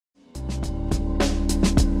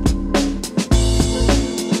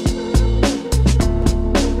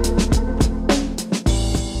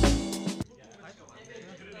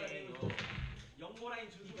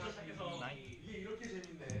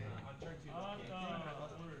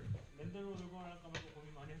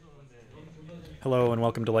Hello and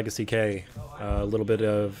welcome to Legacy K. A little bit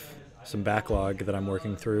of some backlog that I'm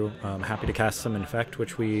working through. I'm happy to cast some Infect,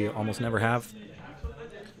 which we almost never have.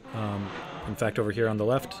 Infect over here on the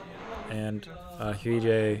left, and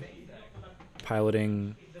Hongdae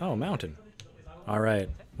piloting... Oh, Mountain. Alright,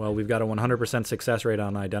 well we've got a 100% success rate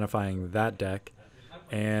on identifying that deck,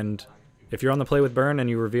 and if you're on the play with Burn and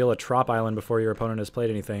you reveal a Trop Island before your opponent has played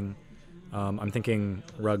anything, I'm thinking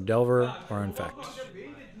Rug Delver or Infect.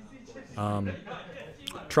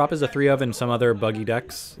 Trop is a 3 of in some other buggy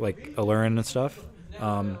decks, like Alurin and stuff.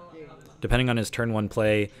 Depending on his turn 1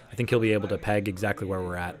 play, I think he'll be able to peg exactly where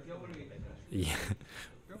we're at. Yeah.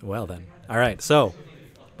 Well then. Alright, so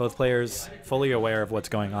both players fully aware of what's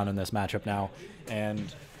going on in this matchup now.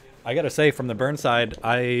 And I gotta say, from the Burn side,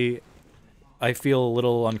 I feel a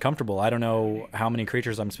little uncomfortable. I don't know how many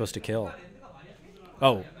creatures I'm supposed to kill.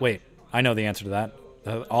 Oh, wait. I know the answer to that.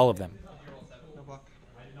 All of them.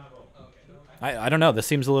 I don't know. This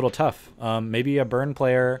seems a little tough. Maybe a Burn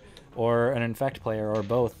player or an Infect player or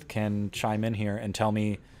both can chime in here and tell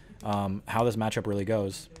me how this matchup really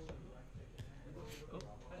goes.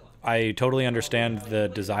 I totally understand the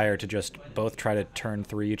desire to just both try to turn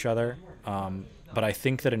 3 each other, but I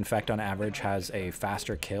think that Infect on average has a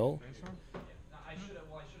faster kill.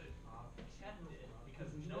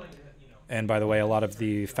 And by the way, a lot of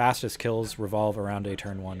the fastest kills revolve around a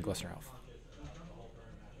turn 1 Glistener Elf.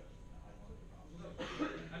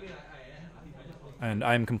 And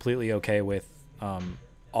I'm completely okay with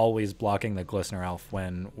always blocking the Glistener Elf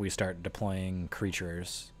when we start deploying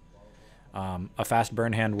creatures. A fast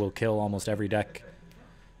burn hand will kill almost every deck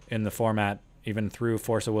in the format, even through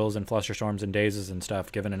Force of Wills and Flusterstorms and Dazes and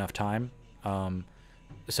stuff, given enough time.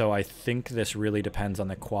 So I think this really depends on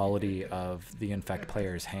the quality of the Infect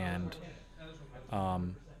player's hand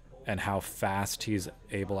and how fast he's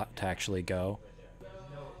able to actually go.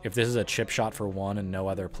 If this is a chip shot for 1 and no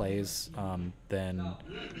other plays, then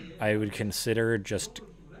I would consider just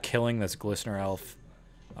killing this Glistener Elf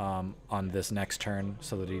on this next turn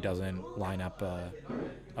so that he doesn't line up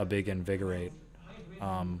a big Invigorate.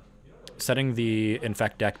 Setting the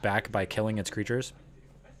Infect deck back by killing its creatures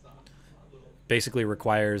basically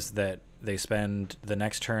requires that they spend the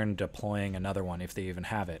next turn deploying another one if they even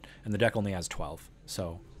have it, and the deck only has 12,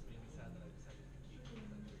 so...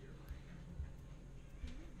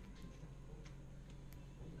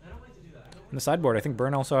 In the sideboard, I think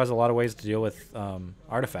Burn also has a lot of ways to deal with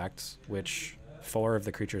artifacts, which 4 of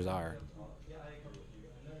the creatures are.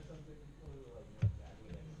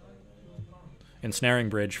 Ensnaring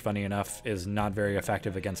Bridge, funny enough, is not very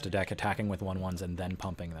effective against a deck attacking with 1/1s and then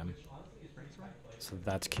pumping them. So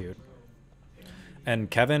that's cute.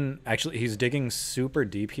 And Kevin, actually, he's digging super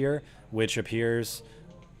deep here, which appears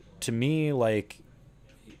to me like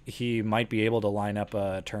he might be able to line up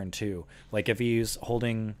a turn 2. Like if he's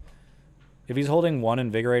holding 1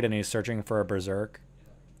 Invigorate and he's searching for a Berserk,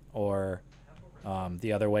 or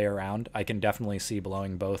the other way around, I can definitely see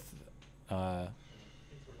blowing both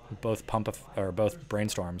both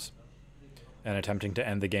Brainstorms and attempting to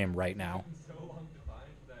end the game right now.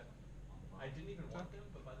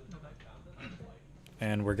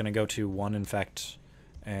 And we're gonna go to 1 Infect,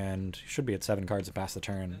 and should be at 7 cards to pass the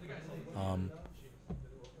turn.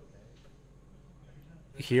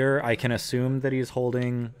 Here I can assume that he's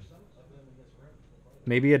holding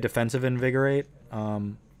maybe a defensive Invigorate,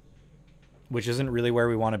 which isn't really where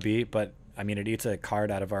we want to be, but I mean, it eats a card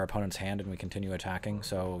out of our opponent's hand and we continue attacking,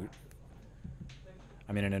 so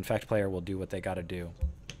I mean, an Infect player will do what they got to do.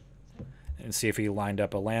 And see if he lined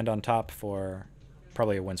up a land on top for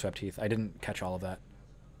probably a Windswept Heath. I didn't catch all of that.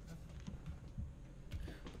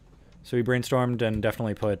 So he brainstormed and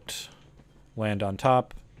definitely put land on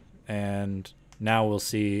top, and now we'll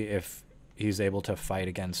see if he's able to fight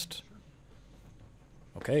against...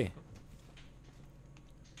 Okay.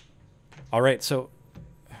 Alright, so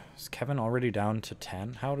is Kevin already down to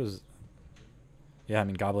 10? How does... Yeah, I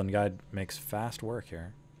mean, Goblin Guide makes fast work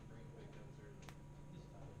here.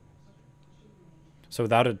 So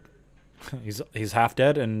without a... he's half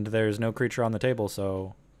dead and there's no creature on the table,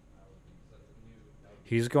 so...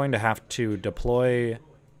 He's going to have to deploy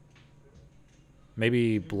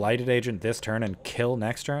maybe Blighted Agent this turn and kill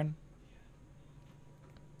next turn.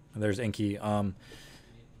 There's Inky.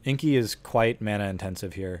 Inky is quite mana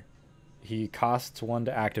intensive here. He costs 1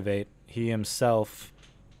 to activate. He himself...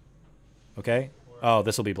 Okay. Oh,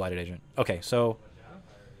 this will be Blighted Agent. Okay, so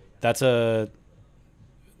that's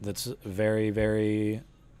very, very...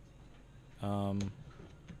 I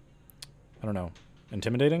don't know.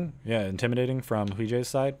 Intimidating? Yeah, intimidating from Hongdae's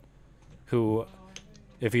side, who,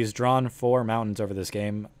 if he's drawn 4 mountains over this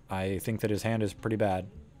game, I think that his hand is pretty bad.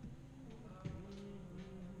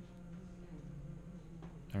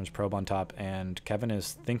 Turns Probe on top, and Kevin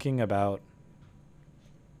is thinking about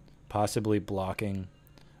possibly blocking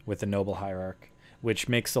with the Noble Hierarch, which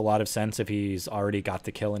makes a lot of sense if he's already got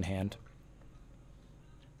the kill in hand.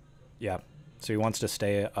 Yeah, so he wants to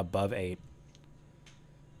stay above 8.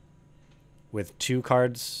 With 3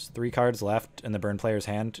 cards left in the burn player's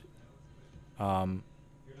hand, I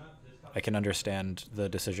can understand the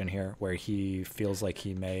decision here where he feels like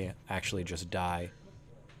he may actually just die.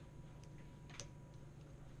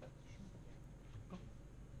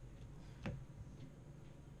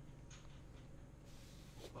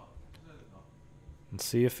 Let's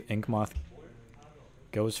see if Inkmoth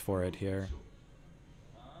goes for it here.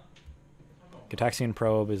 Gitaxian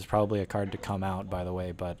Probe is probably a card to come out, by the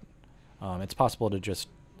way, but it's possible to just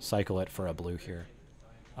cycle it for a blue here.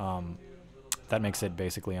 That makes it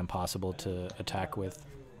basically impossible to attack with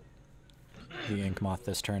the Inkmoth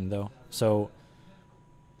this turn, though. So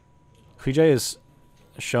Hongdae has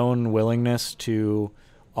shown willingness to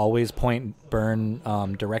always point burn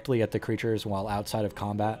directly at the creatures while outside of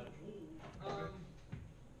combat.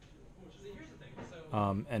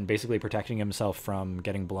 And basically protecting himself from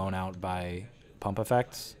getting blown out by pump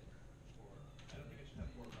effects.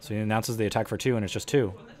 So he announces the attack for 2, and it's just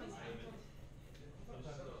 2.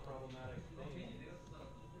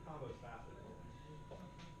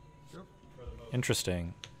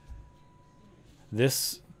 Interesting.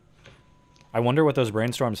 This... I wonder what those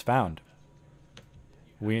brainstorms found.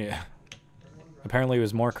 Apparently it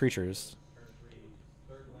was more creatures.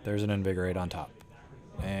 There's an Invigorate on top.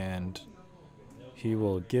 And he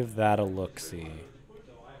will give that a look-see.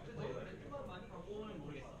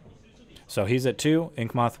 So he's at 2.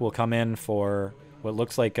 Inkmoth will come in for what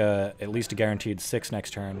looks like at least a guaranteed 6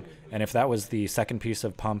 next turn. And if that was the second piece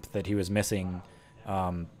of pump that he was missing,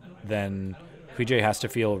 then Hongdae has to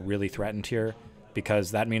feel really threatened here,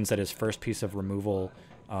 because that means that his first piece of removal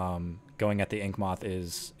going at the Inkmoth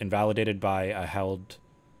is invalidated by a held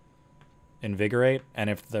Invigorate, and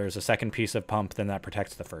if there's a second piece of pump, then that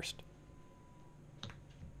protects the first.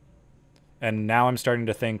 And now I'm starting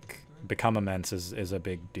to think Become Immense is a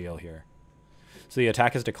big deal here. So the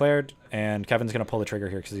attack is declared, and Kevin's going to pull the trigger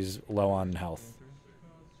here because he's low on health.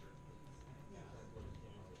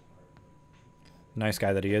 Nice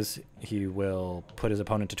guy that he is. He will put his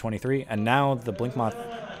opponent to 23, and now the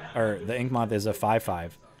Inkmoth is a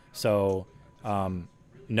 5/5. So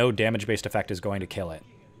no damage-based effect is going to kill it.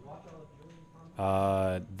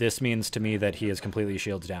 This means to me that he is completely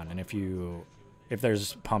shields down, and if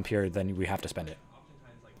there's pump here, then we have to spend it.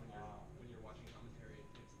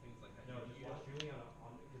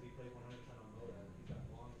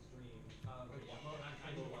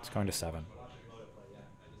 It's going to 7.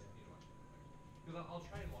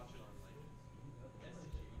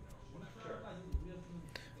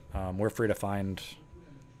 We're free to find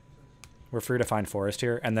forest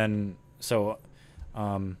here, and then so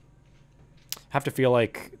have to feel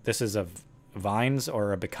like this is a Vines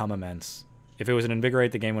or a Become Immense. If it was an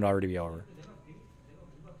Invigorate, the game would already be over.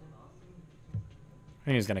 I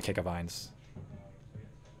think he's gonna kick a Vines,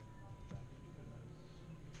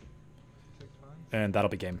 and that'll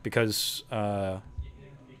be game, because Hongdae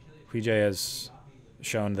has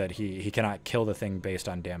shown that he cannot kill the thing based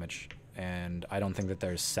on damage. And I don't think that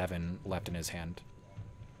there's 7 left in his hand.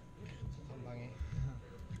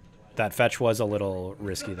 That fetch was a little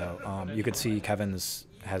risky, though. You could see Kevin's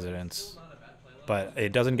hesitance. But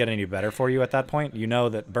it doesn't get any better for you at that point. You know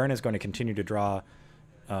that Burn is going to continue to draw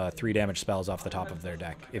 3 damage spells off the top of their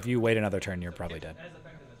deck. If you wait another turn, you're probably dead.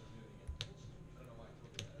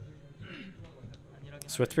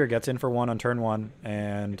 Swiftspear gets in for 1 on turn 1,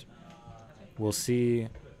 and we'll see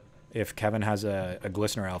if Kevin has a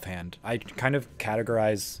Glistener Elf hand. I kind of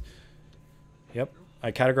categorize... Yep.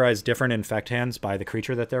 I categorize different Infect hands by the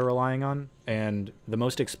creature that they're relying on. And the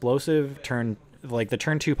most explosive turn... Like, the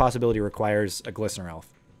turn 2 possibility requires a Glistener Elf.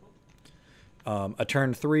 A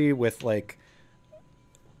turn 3 with, like,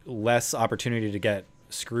 less opportunity to get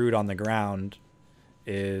screwed on the ground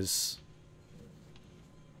is...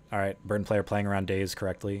 Alright, Burn player playing around Daze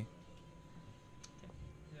correctly.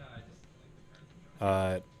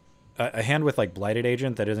 A hand with like Blighted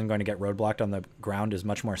Agent that isn't going to get roadblocked on the ground is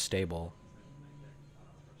much more stable.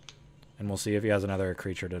 And we'll see if he has another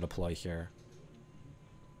creature to deploy here.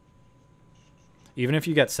 Even if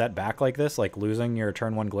you get set back like this, like losing your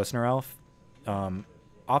turn 1 Glistener Elf,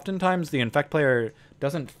 oftentimes the Infect player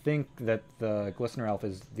doesn't think that the Glistener Elf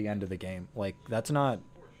is the end of the game. Like, that's not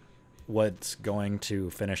what's going to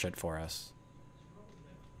finish it for us.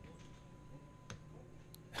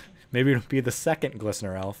 Maybe it'll be the second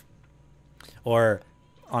Glistener Elf. Or,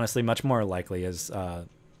 honestly, much more likely is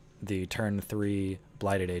the turn 3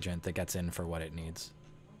 Blighted Agent that gets in for what it needs.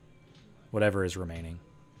 Whatever is remaining.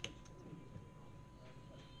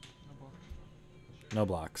 No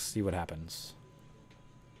blocks. See what happens.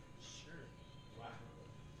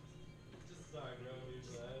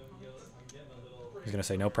 He's gonna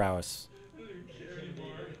say no prowess.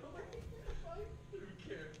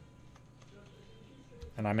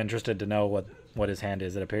 And I'm interested to know what his hand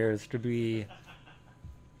is. It appears to be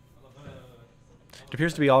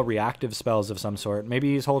all reactive spells of some sort.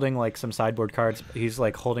 Maybe he's holding like some sideboard cards. He's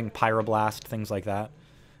like holding Pyroblast, things like that.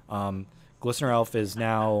 Glistener Elf is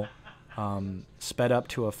now sped up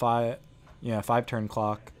to a 5-turn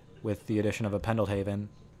clock with the addition of a Pendelhaven.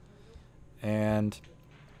 And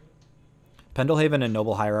Pendelhaven and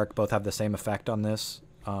Noble Hierarch both have the same effect on this,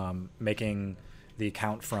 making the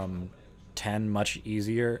count from 10 much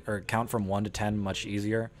easier, or count from 1 to 10 much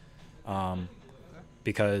easier,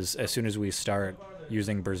 because as soon as we start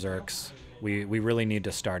using Berserks, we really need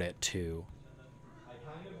to start at 2.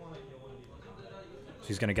 So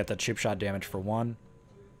he's going to get the chip shot damage for 1.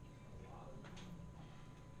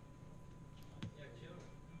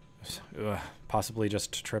 Ugh, possibly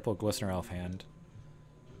just triple Glistener Elf hand.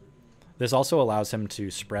 This also allows him to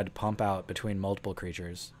spread pump out between multiple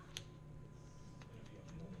creatures.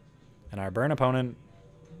 And our burn opponent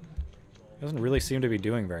doesn't really seem to be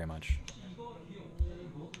doing very much.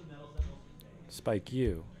 Spike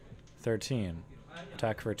you. 13.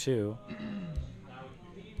 Attack for 2.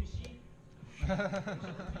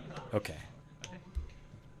 Okay.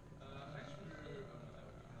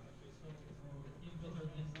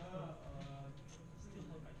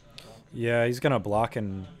 Yeah, he's gonna block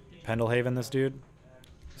and Pendelhaven this dude.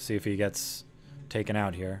 See if he gets taken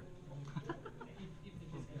out here.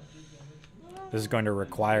 This is going to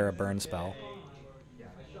require a burn spell.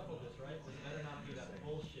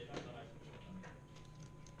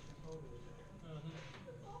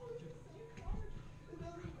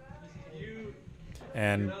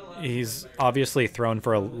 And he's obviously thrown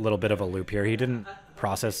for a little bit of a loop here. He didn't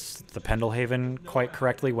process the Pendelhaven quite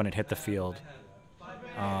correctly when it hit the field.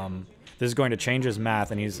 This is going to change his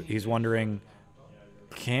math, and he's wondering,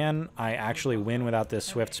 can I actually win without this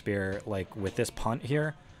Swift Spear, like with this punt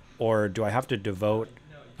here? Or do I have to devote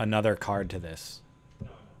another card to this?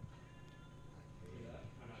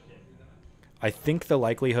 I think the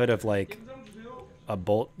likelihood of like a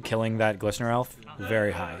bolt killing that Glistener Elf,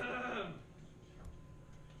 very high.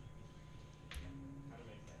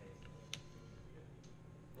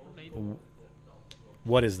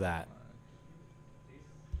 What is that?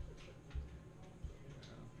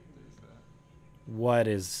 What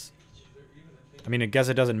is... I mean, I guess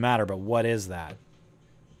it doesn't matter, but what is that?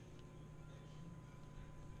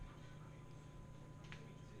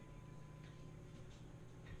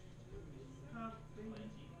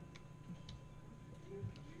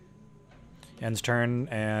 Ends turn,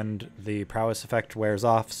 and the prowess effect wears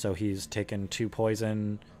off, so he's taken 2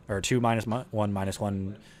 poison, or 2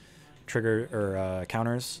 -1/-1 trigger or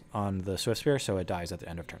counters on the Swift Spear, so it dies at the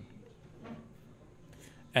end of turn.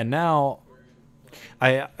 And now,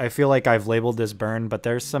 I feel like I've labeled this burn, but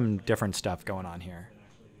there's some different stuff going on here,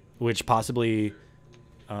 which possibly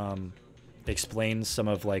explains some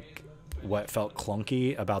of like what felt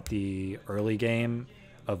clunky about the early game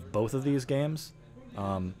of both of these games.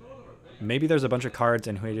 Maybe there's a bunch of cards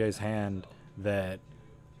in Hongdae's hand that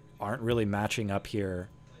aren't really matching up here,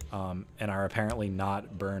 and are apparently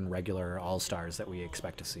not burn regular all-stars that we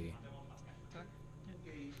expect to see.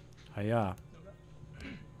 Yeah.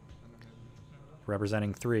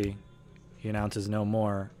 Representing 3. He announces no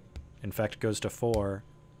more. Infect goes to 4.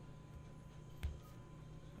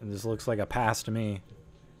 And this looks like a pass to me.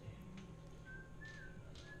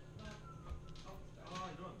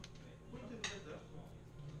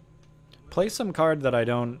 Play some card that I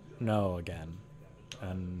don't know again.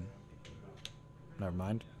 And never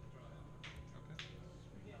mind.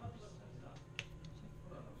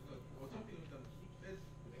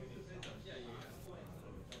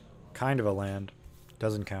 Kind of a land.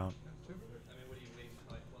 Doesn't count.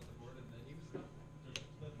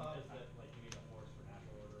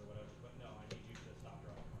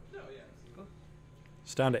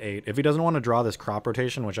 It's down to 8. If he doesn't want to draw this crop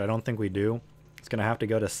rotation, which I don't think we do, it's going to have to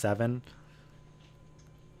go to 7.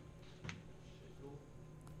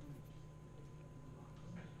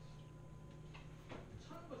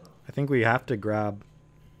 I think we have to grab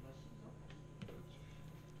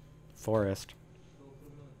Forest.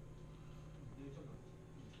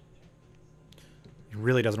 He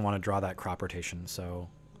really doesn't want to draw that crop rotation, so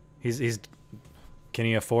he's can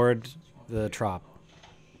he afford the trop?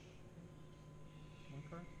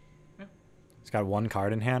 got one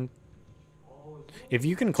card in hand. If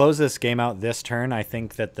you can close this game out this turn, I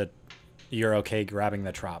think that you're okay grabbing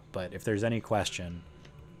the Trop. But if there's any question,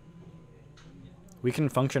 we can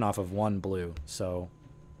function off of one blue, so...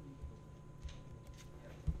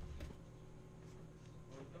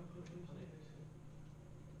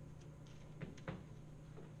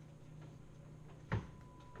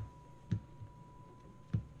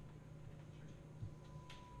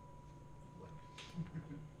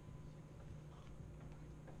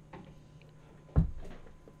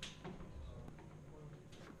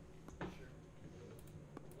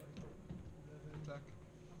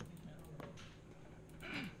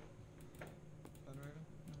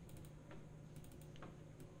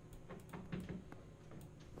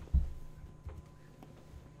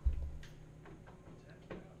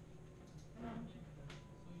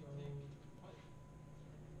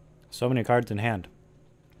 So many cards in hand.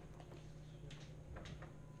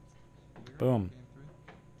 Boom.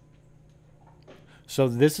 So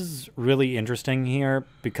this is really interesting here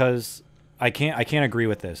because I can't agree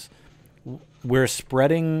with this. We're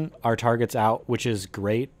spreading our targets out, which is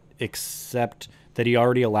great, except that he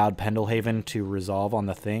already allowed Pendelhaven to resolve on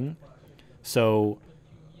the thing. So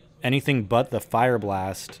anything but the Fire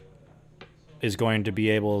Blast is going to be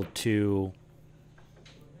able to...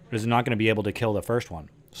 is not going to be able to kill the first one.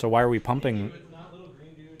 So why are we pumping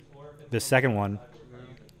this second one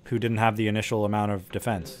who didn't have the initial amount of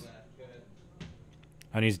defense?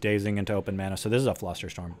 And he's dazing into open mana. So this is a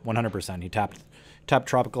Flusterstorm, 100%. He tapped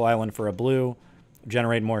Tropical Island for a blue,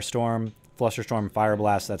 generate more Storm, Flusterstorm, Fire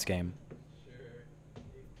Blast, that's game.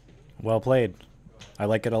 Well played. I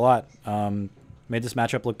like it a lot. Made this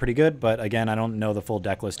matchup look pretty good, but again, I don't know the full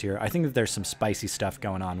deck list here. I think that there's some spicy stuff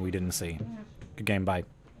going on we didn't see. Good game, bye.